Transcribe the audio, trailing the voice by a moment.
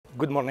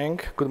Good morning,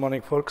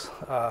 folks.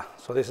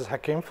 So this is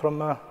Hakim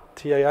from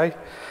TII.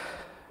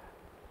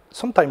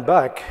 Some time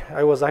back,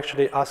 I was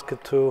actually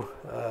asked to,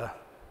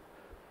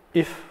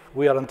 if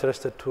we are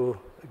interested to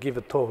give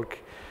a talk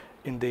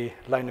in the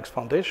Linux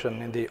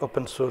Foundation in the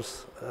Open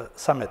Source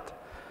Summit.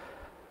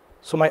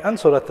 So my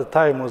answer at the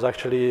time was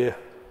actually,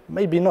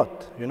 maybe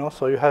not.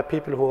 So you have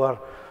people who are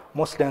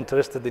mostly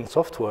interested in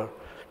software,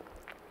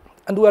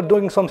 and we are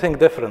doing something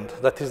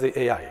different, that is the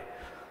AI.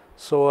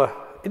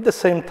 So at the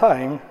same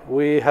time,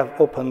 we have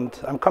opened,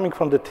 I'm coming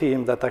from the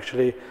team that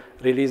actually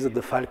released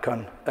the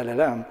Falcon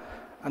LLM,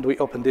 and we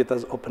opened it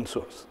as open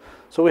source.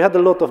 So we had a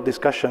lot of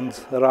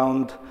discussions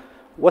around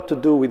what to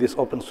do with this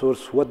open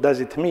source, what does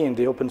it mean,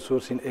 the open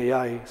source in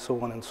AI,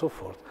 so on and so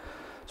forth.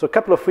 So a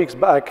couple of weeks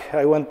back,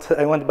 I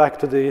went back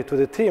to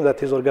the team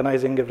that is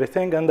organizing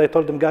everything, and I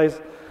told them, guys,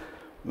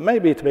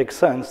 maybe it makes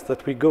sense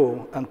that we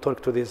go and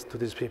talk to these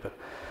people.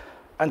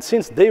 And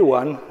since day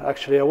one,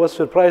 actually, I was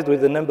surprised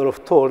with the number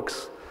of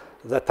talks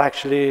that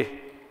actually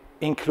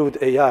include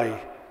AI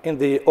in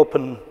the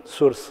Open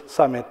Source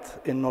Summit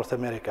in North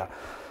America.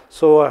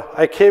 So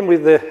I came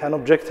with an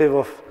objective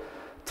of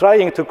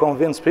trying to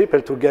convince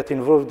people to get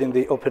involved in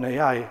the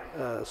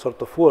OpenAI sort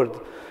of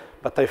world,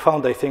 but I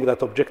think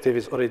that objective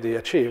is already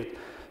achieved.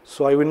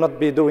 So I will not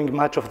be doing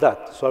much of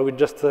that. So I will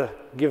just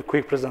give a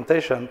quick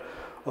presentation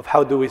of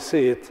how do we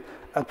see it,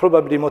 and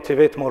probably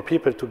motivate more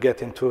people to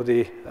get into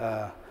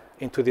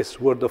this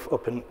world of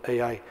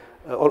OpenAI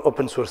or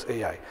open source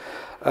AI.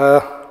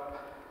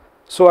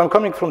 So I'm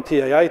coming from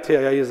TII.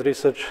 TII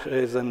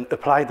is an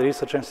applied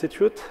research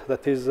institute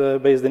that is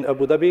based in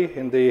Abu Dhabi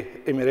in the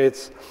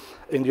Emirates,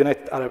 in the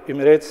United Arab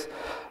Emirates.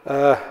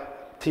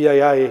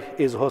 TII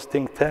is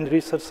hosting 10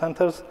 research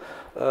centers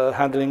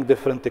handling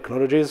different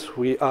technologies.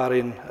 We are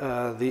in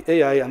the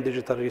AI and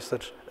digital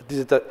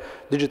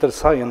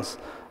science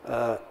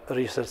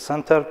research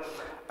center,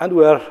 and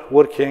we are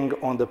working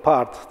on the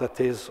part that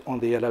is on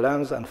the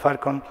LLMs and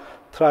Falcon,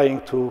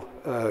 trying to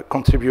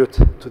contribute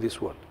to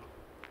this world.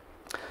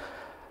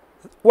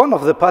 One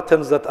of the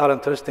patterns that are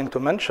interesting to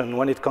mention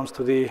when it comes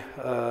to the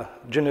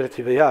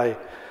generative AI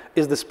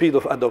is the speed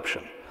of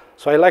adoption.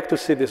 So I like to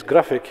see this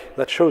graphic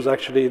that shows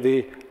actually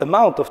the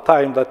amount of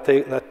time that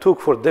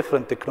took for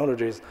different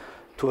technologies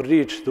to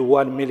reach the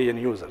 1 million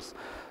users.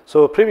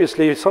 So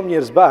previously, some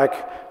years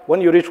back,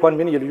 when you reach 1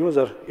 million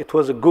users, it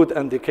was a good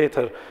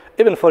indicator,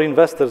 even for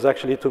investors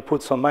actually, to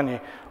put some money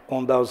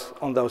on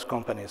those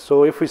companies.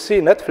 So if we see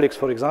Netflix,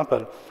 for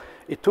example,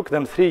 it took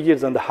them 3.5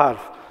 years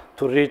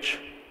to reach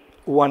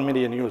 1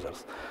 million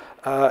users.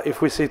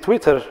 If we see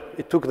Twitter,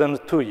 it took them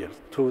 2 years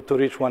to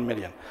reach 1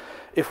 million.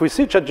 If we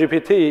see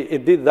ChatGPT,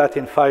 it did that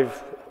in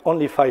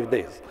only 5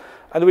 days.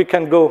 And we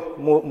can go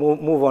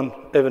move on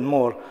even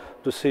more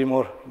to see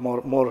more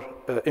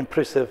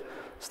impressive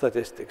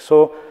statistics.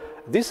 So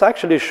this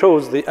actually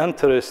shows the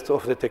interest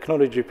of the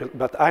technology,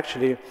 but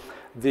actually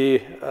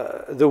the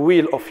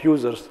will of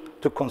users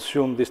to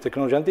consume this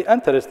technology and the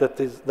interest that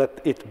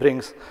it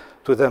brings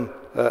to them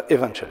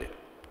eventually.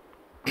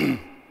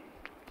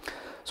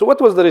 So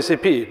what was the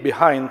recipe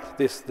behind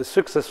the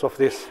success of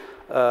this,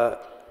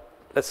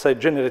 let's say,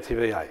 generative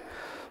AI?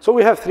 So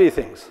we have 3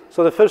 things.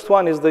 So the first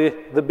one is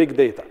the big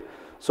data.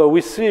 So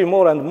we see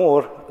more and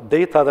more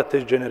data that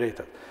is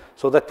generated,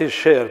 so that is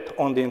shared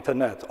on the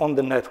internet, on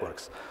the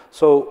networks.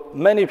 So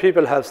many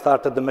people have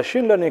started, the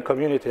machine learning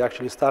community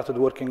actually started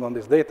working on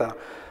this data,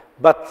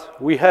 but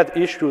we had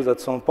issues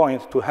at some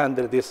point to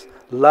handle this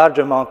large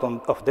amount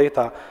of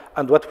data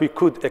and what we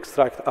could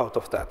extract out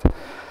of that.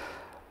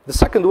 The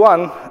second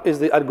one is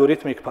the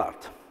algorithmic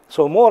part.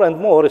 So more and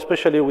more,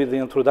 especially with the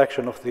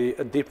introduction of the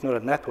deep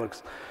neural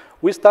networks,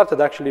 we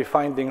started actually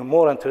finding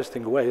more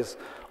interesting ways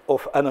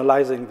of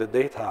analyzing the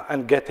data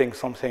and getting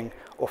something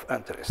of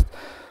interest.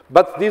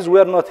 But these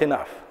were not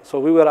enough. So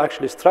we were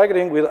actually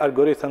struggling with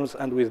algorithms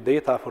and with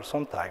data for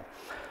some time.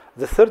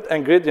 The third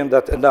ingredient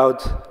that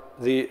allowed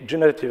the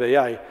generative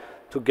AI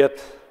to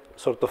get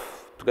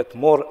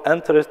more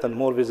interest and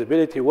more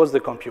visibility was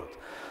the compute.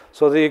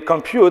 So the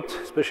compute,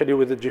 especially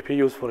with the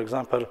GPUs, for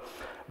example,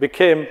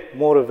 became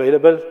more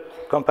available.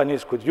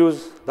 Companies could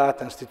use that,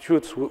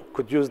 institutes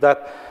could use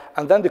that,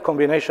 and then the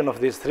combination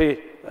of these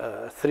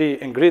three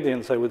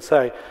ingredients, I would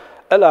say,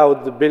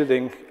 allowed the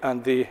building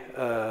and the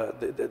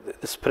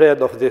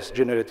spread of this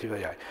generative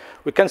AI.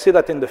 We can see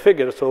that in the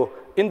figure. So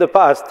in the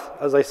past,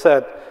 as I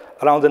said,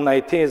 around the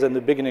 90s and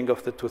the beginning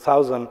of the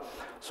 2000s,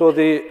 so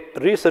the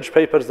research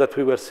papers that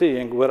we were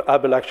seeing were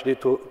able actually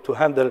to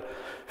handle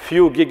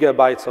few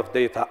gigabytes of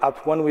data.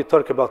 Up when we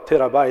talk about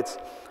terabytes,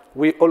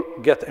 we all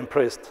get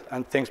impressed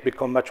and things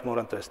become much more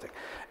interesting.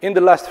 In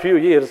the last few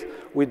years,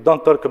 we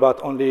don't talk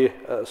about only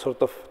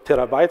sort of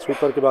terabytes, we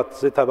talk about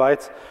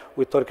zettabytes,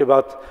 we talk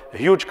about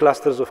huge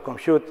clusters of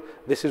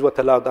compute. This is what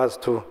allowed us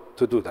to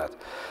do that.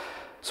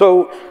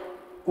 So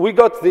we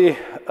got the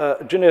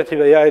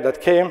generative AI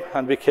that came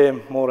and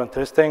became more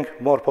interesting,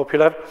 more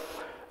popular.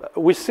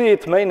 We see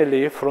it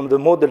mainly from the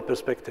model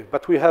perspective,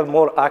 but we have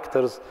more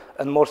actors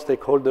and more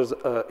stakeholders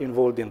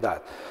involved in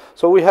that.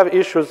 So we have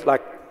issues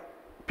like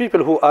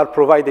people who are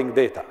providing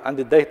data, and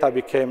the data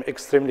became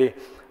extremely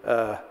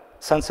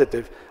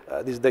sensitive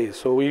these days.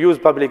 So we use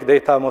public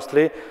data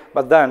mostly,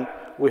 but then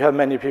we have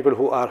many people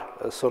who are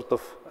sort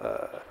of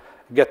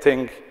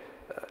getting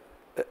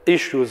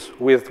issues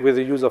with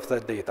the use of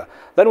that data.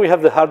 Then we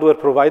have the hardware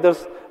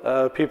providers,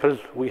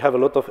 we have a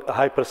lot of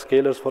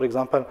hyperscalers, for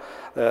example,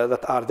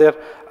 that are there.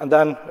 And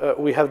then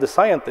we have the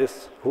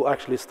scientists who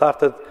actually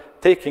started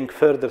taking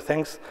further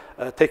things,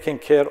 taking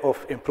care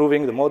of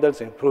improving the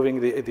models,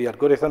 improving the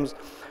algorithms.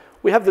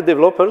 We have the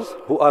developers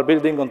who are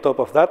building on top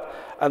of that,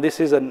 and this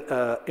is an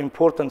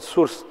important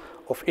source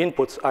of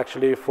inputs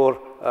actually for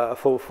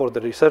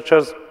the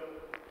researchers.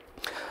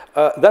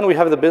 Then we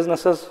have the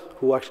businesses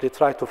who actually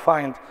try to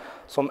find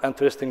some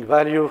interesting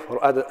value or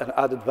an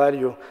added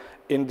value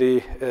in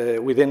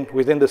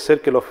within the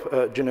circle of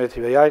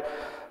generative AI.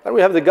 And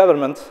we have the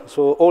government.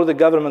 So all the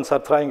governments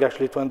are trying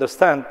actually to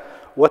understand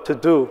what to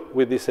do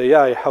with this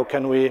AI. How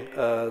can we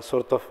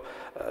sort of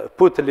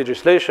put a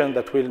legislation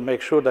that will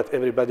make sure that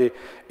everybody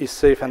is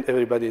safe and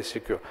everybody is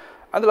secure.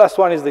 And the last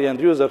one is the end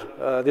user.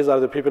 These are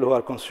the people who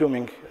are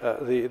consuming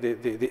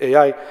the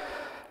AI,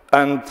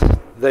 and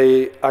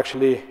they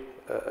actually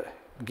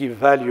give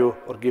value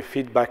or give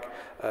feedback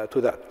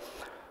to that.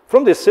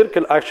 From this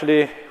circle,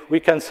 actually, we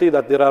can see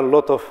that there are a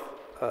lot of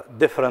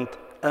different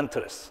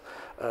interests,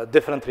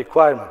 different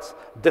requirements,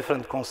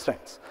 different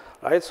constraints,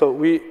 right? So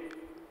we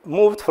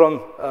moved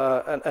from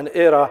an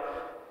era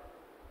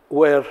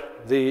where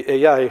the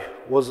AI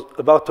was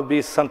about to be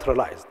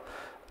centralized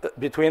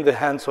between the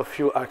hands of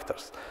few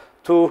actors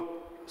to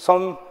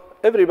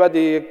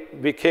everybody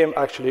became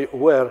actually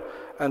aware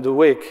and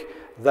awake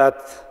that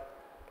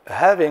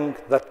having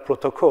that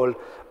protocol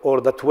or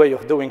that way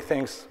of doing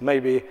things may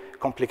be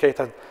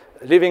complicated.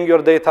 Leaving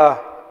your data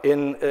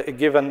in a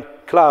given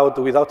cloud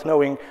without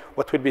knowing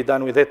what will be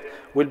done with it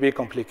will be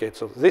complicated.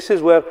 So this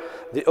is where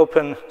the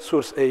open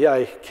source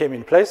AI came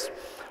in place,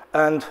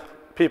 and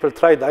people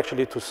tried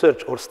actually to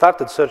search or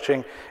started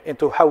searching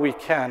into how we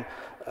can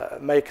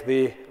make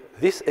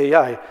this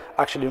AI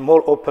actually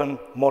more open,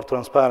 more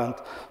transparent,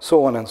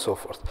 so on and so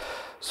forth.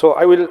 So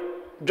I will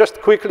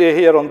just quickly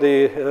here on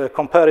the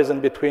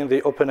comparison between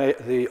the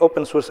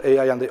open source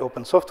AI and the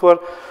open software.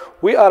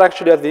 We are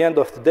actually at the end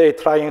of the day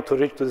trying to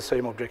reach to the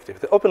same objective.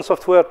 The open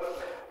software,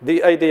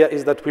 the idea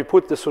is that we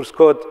put the source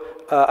code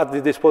at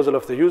the disposal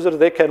of the user.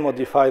 They can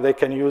modify, they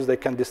can use, they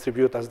can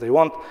distribute as they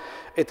want.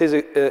 It is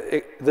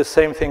the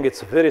same thing.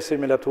 It's very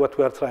similar to what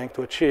we are trying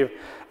to achieve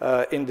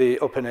in the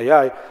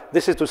OpenAI.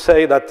 This is to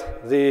say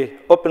that the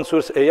open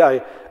source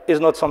AI is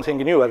not something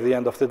new at the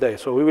end of the day.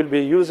 So we will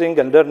be using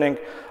and learning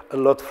a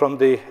lot from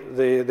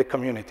the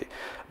community.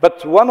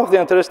 But one of the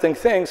interesting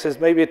things is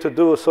maybe to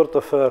do sort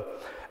of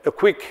a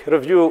quick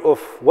review of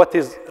what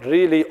is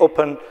really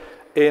open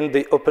in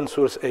the open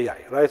source AI,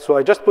 right? So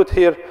I just put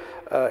here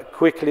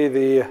quickly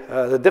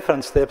the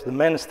different steps, the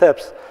main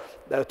steps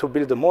to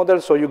build a model.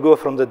 So you go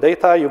from the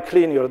data, you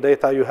clean your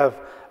data, you have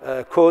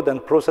code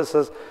and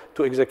processes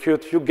to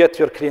execute, you get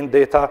your clean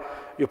data,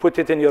 you put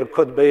it in your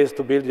code base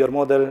to build your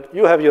model,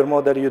 you have your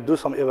model, you do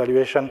some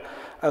evaluation,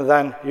 and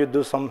then you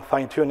do some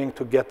fine-tuning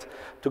to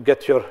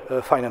get your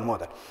final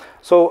model.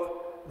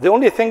 So the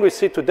only thing we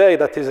see today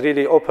that is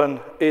really open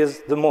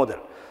is the model.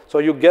 So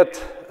you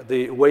get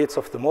the weights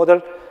of the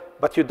model,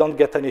 but you don't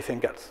get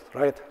anything else,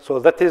 right? So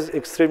that is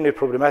extremely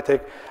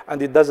problematic,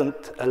 and it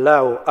doesn't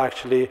allow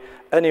actually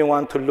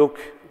anyone to look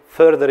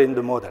further in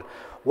the model.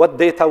 What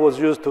data was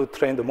used to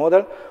train the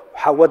model?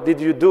 What did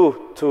you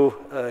do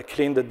to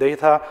clean the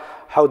data?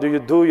 How do you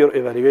do your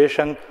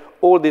evaluation?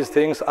 All these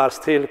things are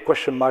still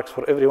question marks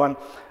for everyone,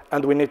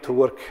 and we need to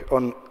work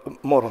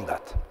more on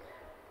that.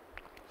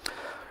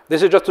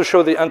 This is just to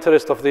show the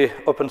interest of the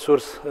open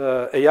source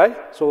AI.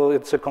 So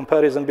it's a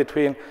comparison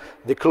between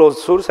the closed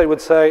source, I would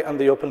say, and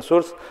the open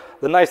source.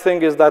 The nice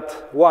thing is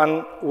that,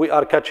 one, we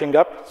are catching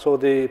up. So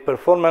the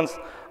performance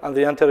and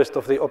the interest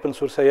of the open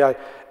source AI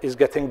is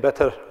getting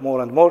better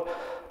more and more.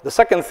 The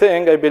second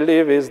thing, I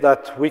believe, is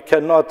that we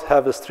cannot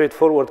have a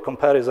straightforward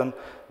comparison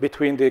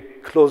between the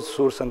closed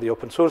source and the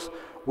open source.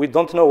 We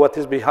don't know what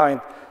is behind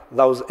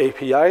those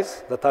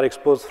APIs that are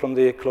exposed from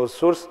the closed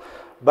source,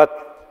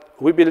 but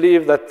we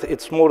believe that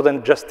it's more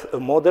than just a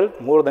model,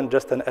 more than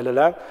just an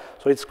LLM,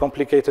 so it's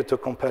complicated to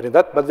compare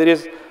that, but there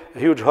is a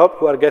huge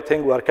hope we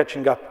are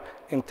catching up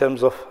in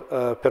terms of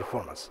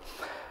performance.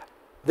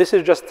 This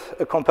is just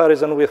a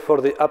comparison for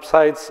the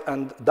upsides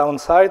and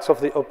downsides of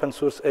the open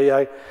source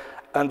AI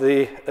and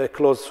the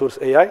closed source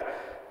AI.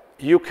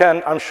 You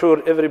can, I'm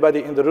sure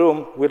everybody in the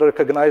room will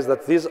recognize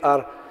that these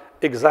are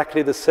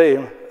exactly the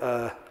same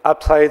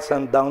upsides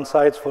and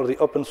downsides for the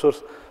open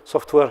source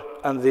software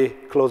and the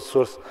closed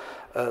source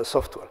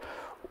software.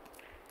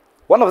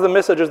 One of the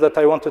messages that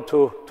I wanted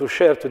to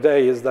share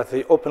today is that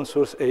the open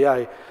source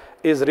AI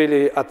is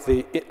really at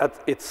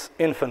its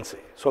infancy.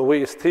 So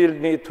we still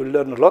need to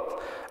learn a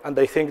lot, and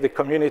I think the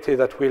community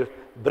that will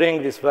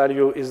bring this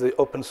value is the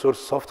open source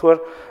software,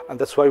 and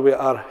that's why we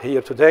are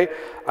here today.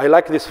 I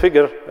like this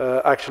figure,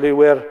 actually,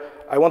 where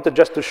I wanted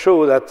just to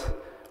show that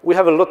we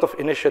have a lot of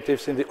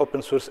initiatives in the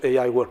open source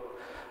AI world.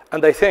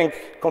 And I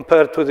think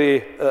compared to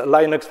the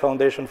Linux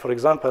Foundation, for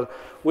example,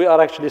 we are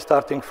actually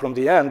starting from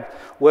the end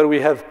where we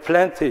have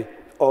plenty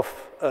of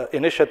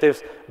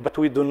initiatives, but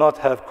we do not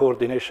have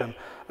coordination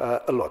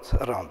a lot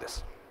around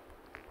this.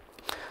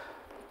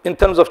 In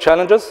terms of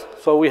challenges,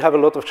 so we have a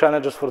lot of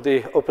challenges for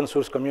the open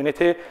source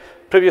community.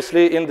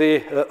 Previously in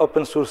the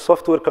open source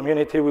software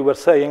community, we were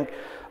saying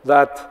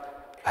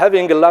that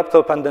having a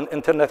laptop and an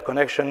internet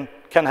connection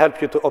can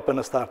help you to open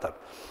a startup.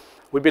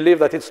 We believe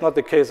that it's not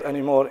the case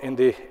anymore in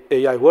the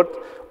AI world.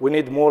 We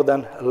need more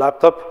than a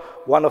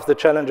laptop. One of the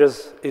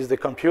challenges is the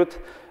compute.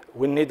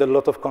 We need a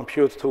lot of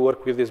compute to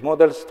work with these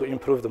models, to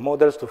improve the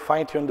models, to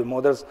fine-tune the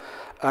models,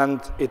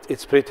 and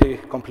it's pretty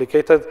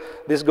complicated.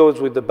 This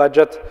goes with the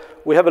budget.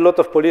 We have a lot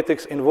of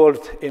politics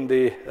involved in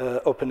the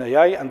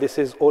OpenAI, and this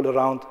is all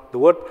around the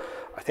world.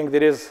 I think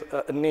there is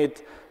a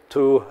need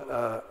to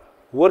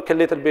work a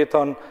little bit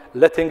on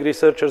letting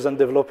researchers and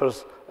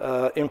developers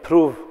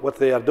improve what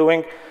they are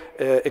doing,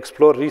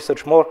 explore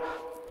research more.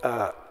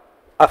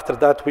 After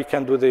that, we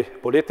can do the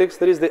politics.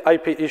 There is the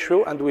IP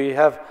issue, and we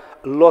have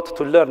a lot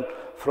to learn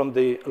from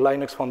the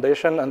Linux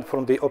Foundation and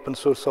from the open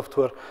source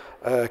software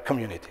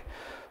community.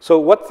 So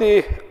what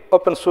the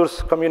open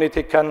source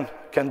community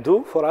can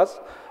do for us,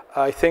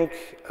 I think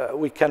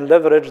we can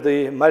leverage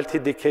the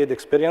multi-decade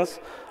experience.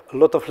 A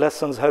lot of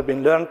lessons have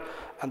been learned,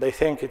 and I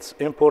think it's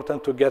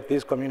important to get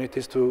these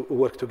communities to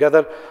work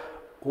together.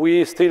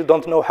 We still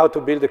don't know how to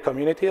build a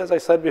community, as I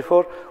said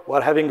before.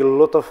 We're having a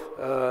lot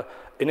of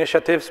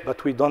initiatives,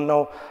 but we don't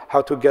know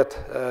how to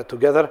get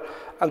together.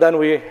 And then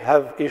we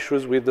have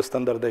issues with the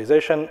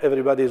standardization.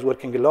 Everybody is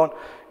working alone.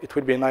 It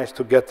would be nice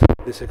to get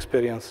this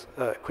experience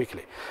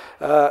quickly.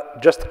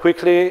 Just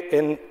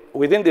quickly,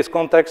 within this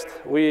context,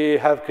 we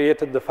have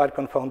created the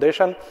Falcon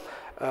Foundation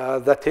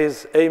that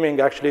is aiming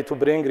actually to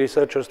bring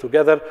researchers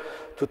together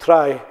to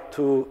try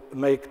to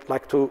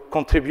to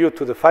contribute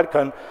to the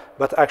Falcon,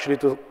 but actually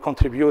to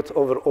contribute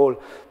overall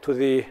to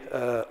the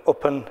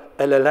open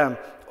LLM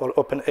or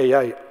open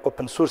AI,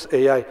 open source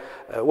AI,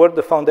 where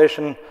the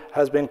foundation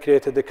has been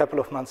created a couple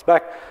of months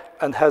back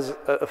and has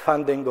a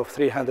funding of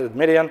 300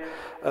 million.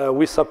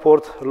 We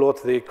support a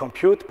lot the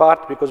compute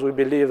part because we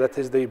believe that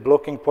is the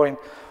blocking point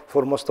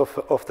for most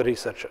of the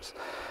researchers.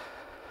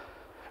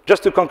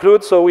 Just to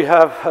conclude, so we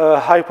have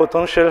high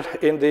potential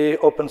in the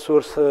open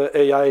source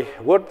AI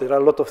world. There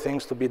are a lot of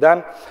things to be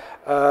done,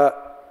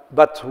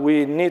 but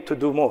we need to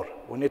do more.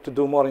 We need to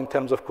do more in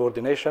terms of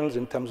coordinations,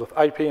 in terms of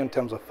IP, in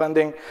terms of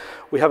funding.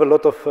 We have a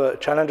lot of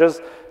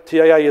challenges.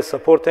 TII is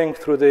supporting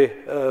through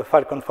the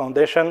Falcon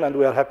Foundation, and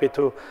we are happy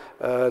to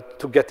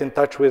get in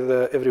touch with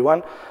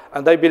everyone.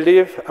 And I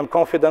believe, I'm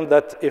confident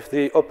that if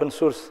the open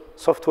source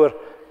software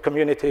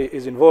community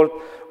is involved,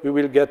 we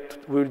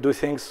will do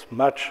things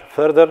much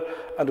further,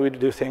 and we'll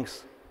do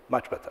things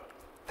much better.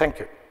 Thank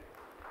you.